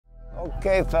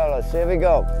Okay, fellas, here we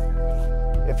go.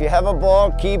 If you have a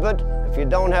ball, keep it. If you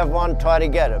don't have one, try to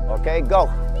get it, okay? Go.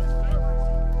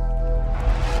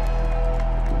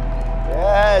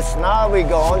 Yes, now we're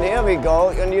going. Here we go.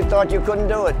 And you thought you couldn't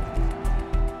do it.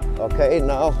 Okay,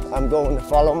 now I'm going to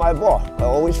follow my ball. I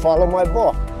always follow my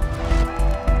ball.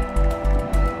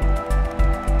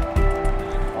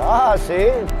 Ah, see?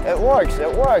 It works,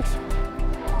 it works.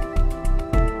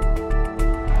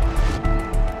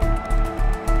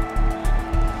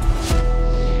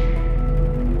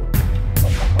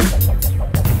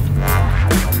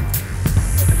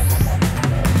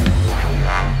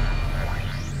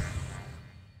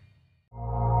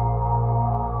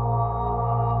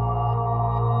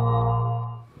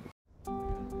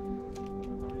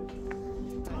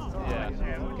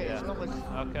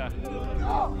 Okay.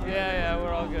 Yeah,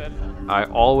 we're all good. I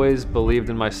always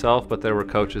believed in myself, but there were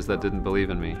coaches that didn't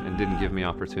believe in me and didn't give me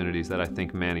opportunities that I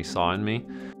think Manny saw in me.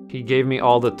 He gave me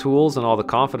all the tools and all the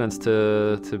confidence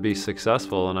to be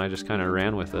successful, and I just kind of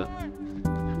ran with it.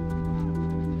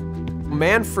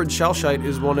 Manfred Schellscheidt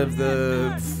is one of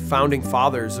the founding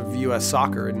fathers of U.S.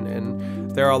 soccer,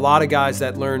 and there are a lot of guys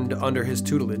that learned under his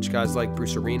tutelage, guys like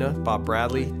Bruce Arena, Bob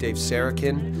Bradley, Dave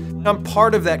Sarakin. I'm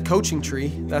part of that coaching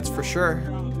tree, that's for sure.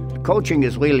 Coaching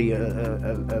is really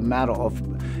a matter of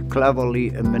cleverly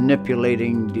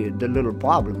manipulating the little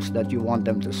problems that you want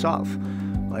them to solve.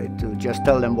 Right? To just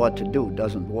tell them what to do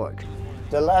doesn't work.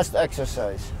 The last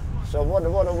exercise. So what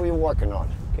are we working on?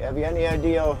 Okay, have you any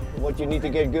idea what you need to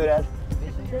get good at?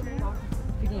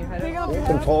 You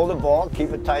control the ball, keep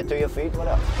it tight to your feet, what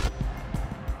else?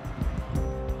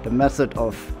 The method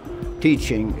of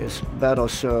teaching is better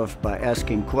served by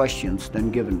asking questions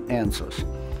than giving answers.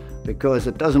 Because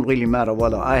it doesn't really matter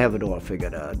whether I have it all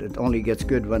figured out. It only gets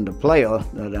good when the player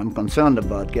that I'm concerned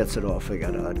about gets it all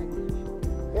figured out.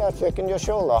 Yeah, checking your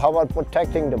shoulder. How about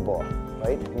protecting the ball,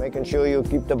 right? Making sure you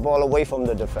keep the ball away from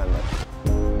the defender.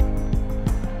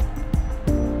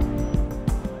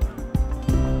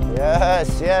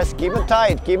 Yes, keep it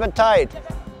tight, keep it tight.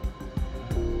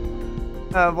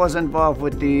 I was involved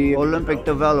with the Olympic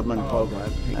Development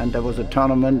Program, and there was a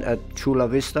tournament at Chula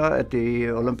Vista at the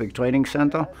Olympic Training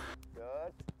Center.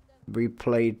 We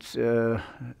played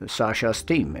Sacha's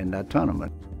team in that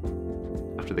tournament.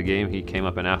 After the game, he came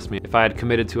up and asked me if I had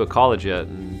committed to a college yet,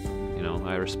 and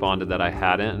I responded that I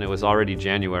hadn't, and it was already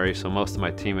January, so most of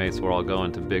my teammates were all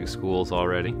going to big schools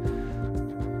already.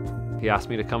 He asked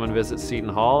me to come and visit Seton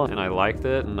Hall, and I liked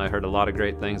it, and I heard a lot of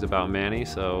great things about Manny,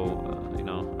 so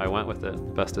I went with it.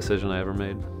 Best decision I ever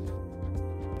made.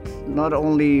 Not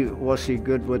only was he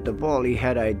good with the ball, he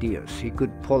had ideas. He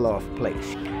could pull off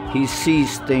plays. He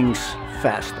sees things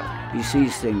faster. He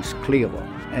sees things clearer,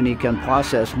 and he can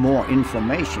process more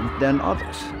information than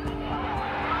others. Seton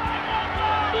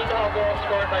Hall goal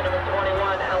scored by number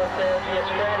 21, Allison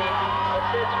Giastrani.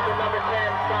 Assist from number 10,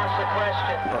 Sacha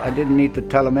Kljestan. I didn't need to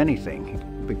tell him anything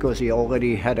because he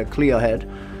already had a clear head,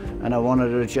 and I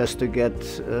wanted it just to get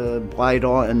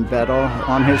brighter and better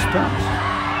on his terms.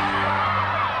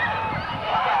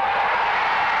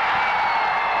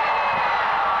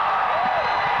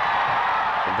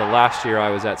 The last year I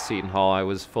was at Seton Hall, I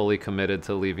was fully committed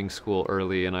to leaving school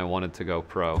early, and I wanted to go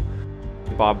pro.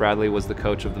 Bob Bradley was the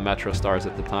coach of the Metro Stars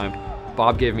at the time.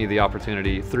 Bob gave me the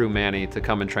opportunity through Manny to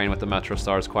come and train with the Metro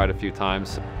Stars quite a few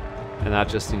times, and that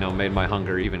just made my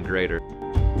hunger even greater.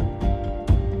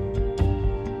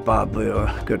 Bob, we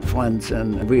were good friends,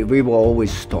 and we were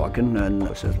always talking, and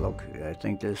I said, look, I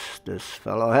think this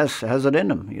fellow has it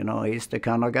in him. He's the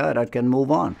kind of guy that can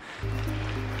move on.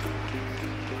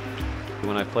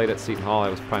 When I played at Seton Hall, I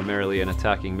was primarily an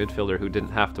attacking midfielder who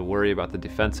didn't have to worry about the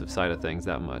defensive side of things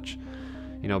that much.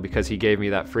 Because he gave me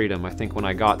that freedom. I think when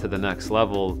I got to the next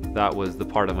level, that was the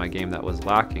part of my game that was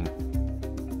lacking.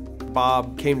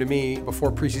 Bob came to me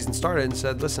before preseason started and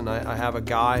said, listen, I have a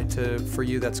guy for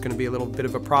you that's going to be a little bit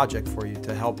of a project for you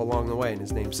to help along the way, and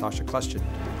his name's Sacha Kljestan.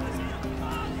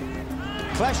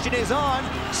 Kljestan is on,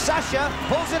 Sacha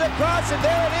pulls it across, and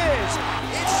there it is!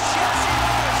 It's Jesse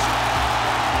Marsch!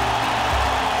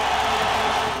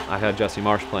 I had Jesse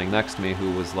Marsch playing next to me,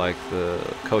 who was like the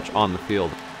coach on the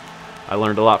field. I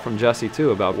learned a lot from Jesse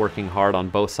too about working hard on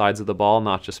both sides of the ball,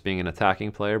 not just being an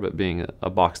attacking player, but being a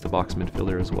box-to-box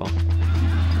midfielder as well.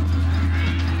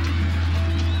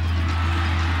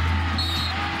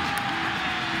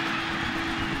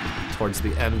 Towards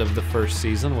the end of the first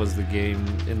season was the game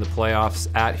in the playoffs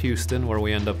at Houston, where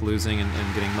we end up losing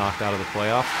and getting knocked out of the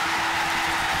playoff.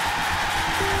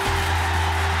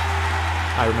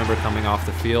 I remember coming off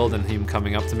the field and him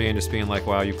coming up to me and just being like,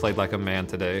 wow, you played like a man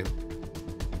today.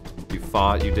 You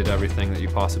fought, you did everything that you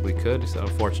possibly could. So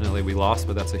unfortunately we lost,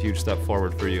 but that's a huge step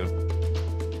forward for you.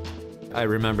 I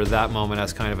remember that moment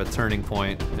as kind of a turning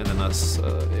point, and then us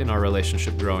in our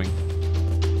relationship growing.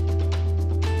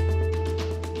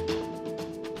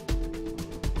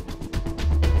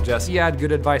 Jesse had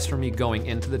good advice for me going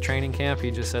into the training camp.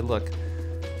 He just said, look,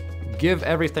 give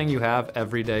everything you have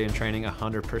every day in training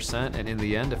 100%, and in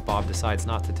the end, if Bob decides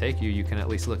not to take you, you can at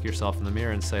least look yourself in the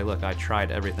mirror and say, look, I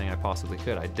tried everything I possibly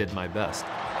could. I did my best.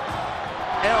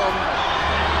 Elm.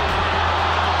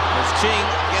 As Ching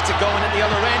gets it going at the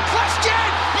other end.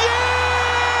 Kljestan! Yes!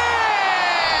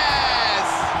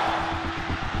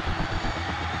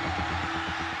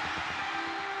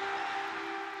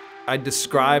 I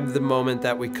described the moment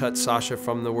that we cut Sacha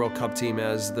from the World Cup team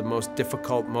as the most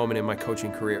difficult moment in my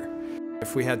coaching career.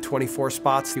 If we had 24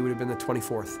 spots, he would have been the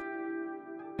 24th.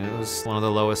 It was one of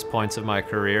the lowest points of my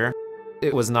career.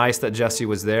 It was nice that Jesse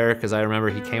was there, because I remember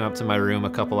he came up to my room a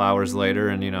couple hours later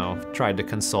and, you know, tried to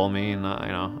console me, and,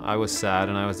 you know, I was sad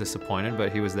and I was disappointed,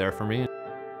 but he was there for me.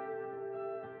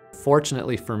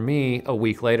 Fortunately for me, a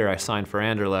week later I signed for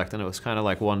Anderlecht, and it was kind of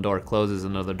like one door closes,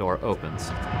 another door opens.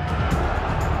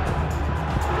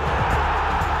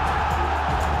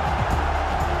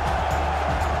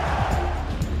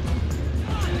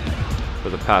 For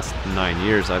the past 9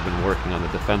 years, I've been working on the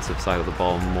defensive side of the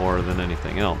ball more than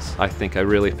anything else. I think I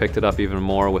really picked it up even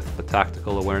more with the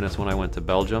tactical awareness when I went to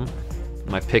Belgium.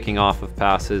 My picking off of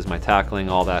passes, my tackling,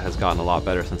 all that has gotten a lot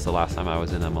better since the last time I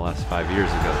was in MLS 5 years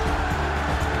ago.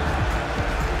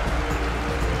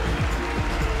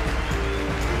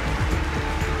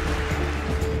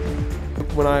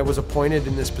 When I was appointed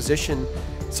in this position,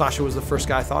 Sacha was the first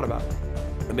guy I thought about.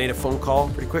 I made a phone call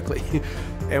pretty quickly,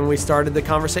 and we started the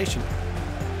conversation.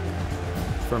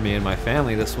 For me and my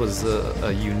family, this was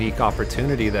a unique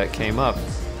opportunity that came up.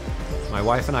 My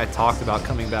wife and I talked about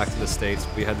coming back to the States.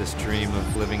 We had this dream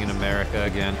of living in America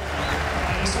again.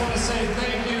 I just want to say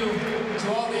thank you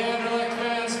to all the Anderlecht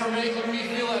fans for making me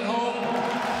feel at home.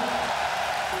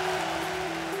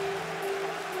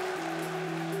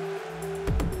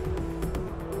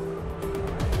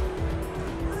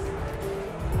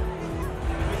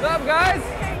 What's up, guys?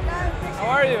 How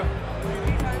are you?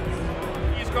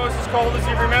 East Coast is cold as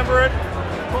you remember it.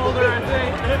 Colder, I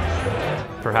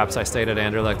think. Perhaps I stayed at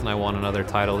Anderlecht and I won another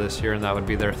title this year, and that would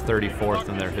be their 34th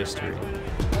in their history.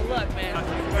 Good luck, man.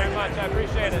 Thank you very much. I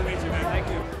appreciate it. Thank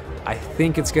you. I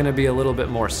think it's going to be a little bit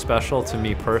more special to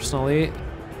me personally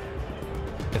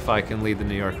if I can lead the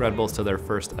New York Red Bulls to their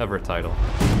first ever title.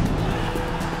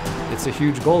 It's a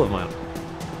huge goal of mine.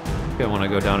 I want to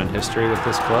go down in history with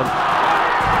this club.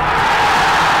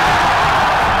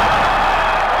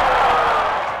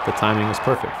 The timing was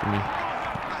perfect for me.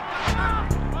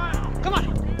 Come on!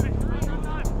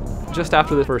 Just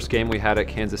after the first game we had at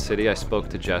Kansas City, I spoke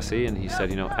to Jesse, and he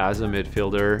said, you know, as a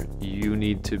midfielder, you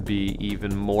need to be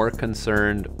even more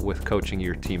concerned with coaching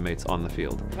your teammates on the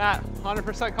field. Matt,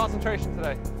 100% concentration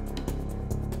today.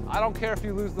 I don't care if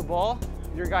you lose the ball,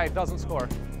 your guy doesn't score.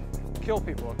 Kill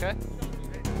people, okay?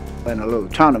 In a little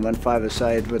tournament,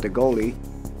 5-a-side with a goalie.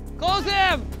 Close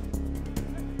him!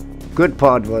 Good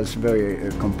part was very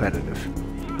competitive.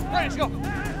 Right, let's go.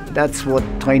 That's what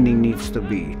training needs to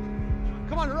be.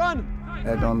 Come on, run!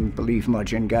 I don't believe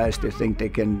much in guys that think they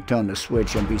can turn the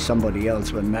switch and be somebody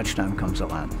else when match time comes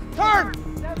around. Turn!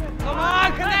 Come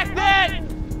on, connect it!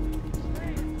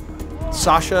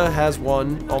 Sacha has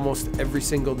won almost every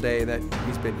single day that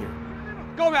he's been here.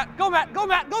 Go, Matt! Go, Matt! Go,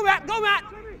 Matt! Go, Matt! Go, Matt!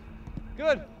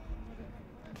 Good.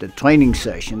 The training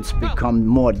sessions become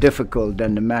more difficult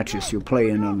than the matches you play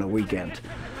in on the weekend.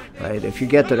 Right? If you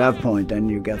get to that point, then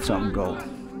you get something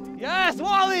going. Yes,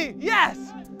 Wally! Yes!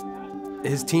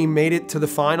 His team made it to the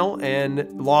final and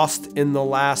lost in the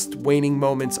last waning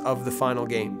moments of the final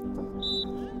game.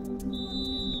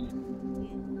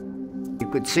 You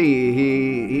could see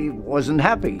he wasn't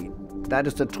happy. That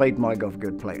is the trademark of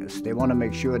good players. They want to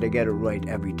make sure they get it right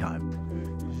every time.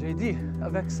 J'ai dit,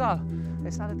 avec ça,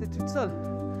 et ça était toute seule.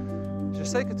 Je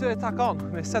sais que tu es attaquant,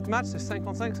 mais 7 matchs, c'est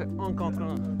 55, c'est 1 contre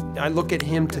 1. I look at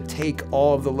him to take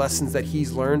all of the lessons that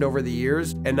he's learned over the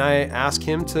years, and I ask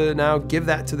him to now give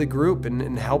that to the group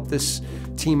and help this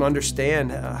team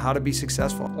understand how to be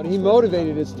successful. But he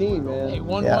motivated his team, man. Hey,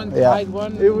 1-1, tied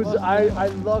 1. It was, I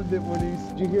loved it when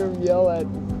did you hear him yell at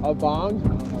Abong?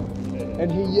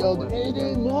 And he yelled,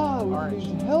 "Hey, moi,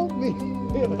 help me."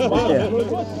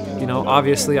 You know,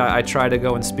 obviously I try to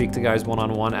go and speak to guys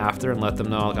one-on-one after and let them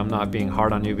know, like, I'm not being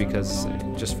hard on you because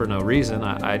just for no reason.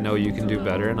 I know you can do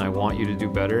better, and I want you to do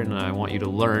better, and I want you to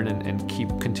learn and keep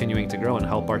continuing to grow and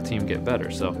help our team get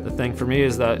better. So the thing for me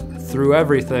is that through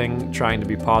everything, trying to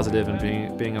be positive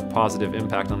and being a positive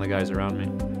impact on the guys around me.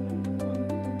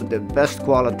 The best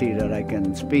quality that I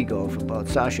can speak of about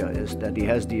Sacha is that he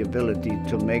has the ability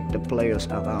to make the players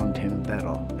around him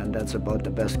better. And that's about the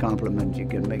best compliment you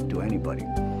can make to anybody.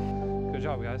 Good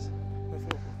job, guys.